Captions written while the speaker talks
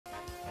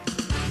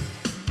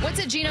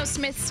What's a Geno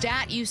Smith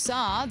stat you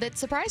saw that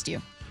surprised you?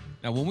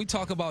 Now, when we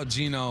talk about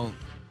Geno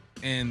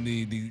and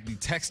the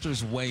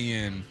texters weigh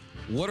in,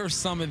 what are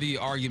some of the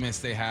arguments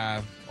they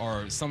have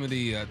or some of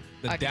the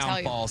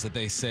downfalls that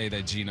they say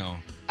that Geno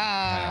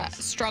has?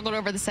 Struggled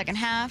over the second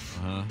half,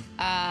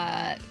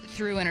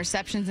 threw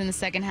interceptions in the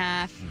second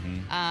half,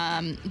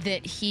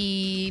 that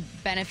he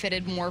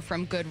benefited more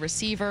from good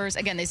receivers.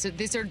 Again,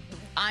 these are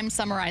I'm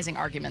summarizing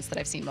arguments that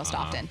I've seen most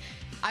often.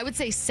 I would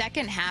say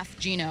second half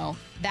Geno,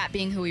 that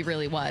being who he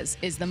really was,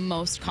 is the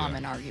most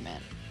common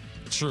argument.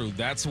 True,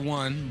 that's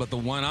one, but the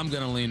one I'm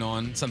going to lean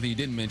on, something you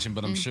didn't mention,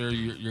 but I'm sure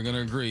you're going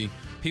to agree.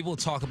 People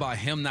talk about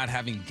him not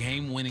having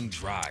game-winning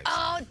drives.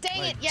 Oh,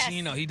 dang it, yes.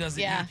 Geno, he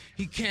doesn't.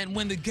 He can't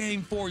win the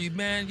game for you,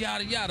 man.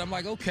 Yada yada. I'm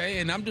like, okay,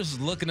 and I'm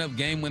just looking up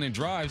game-winning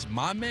drives.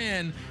 My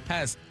man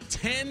has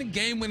 10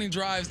 game-winning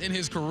drives in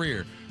his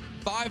career.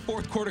 5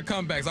 fourth-quarter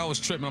comebacks. I was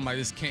tripping. I'm like,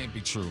 this can't be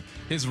true.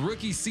 His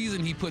rookie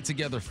season, he put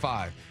together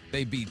 5.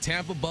 They beat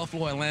Tampa,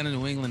 Buffalo, Atlanta,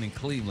 New England, and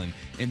Cleveland.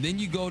 And then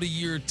you go to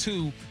year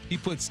 2, he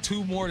puts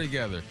 2 more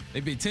together.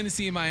 They beat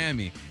Tennessee and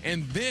Miami.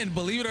 And then,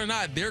 believe it or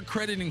not, they're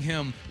crediting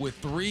him with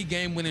 3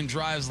 game-winning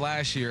drives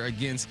last year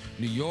against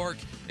New York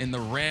and the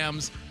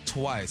Rams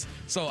twice.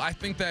 So I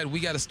think that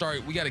we got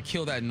to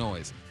kill that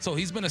noise. So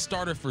he's been a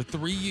starter for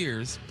 3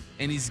 years,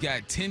 and he's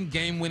got 10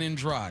 game-winning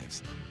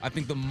drives. I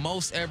think the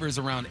most ever is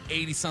around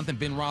 80-something.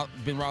 Ben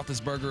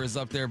Roethlisberger is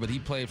up there, but he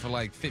played for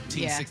like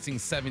 15, 16,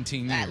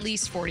 17 years. At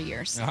least 40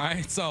 years. All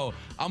right, so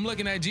I'm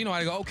looking at Geno.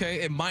 I go,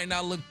 okay, it might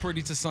not look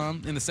pretty to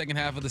some in the second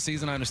half of the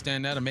season. I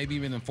understand that, or maybe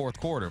even in the fourth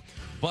quarter.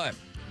 But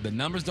the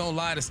numbers don't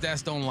lie. The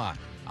stats don't lie.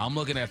 I'm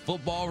looking at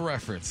Football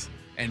Reference,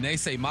 and they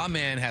say my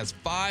man has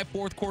 5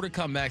 fourth-quarter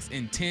comebacks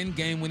and 10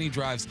 game-winning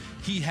drives.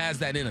 He has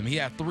that in him. He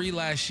had 3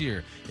 last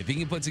year. If he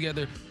can put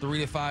together 3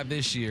 to 5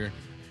 this year,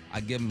 I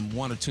give him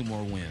 1 or 2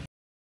 more wins.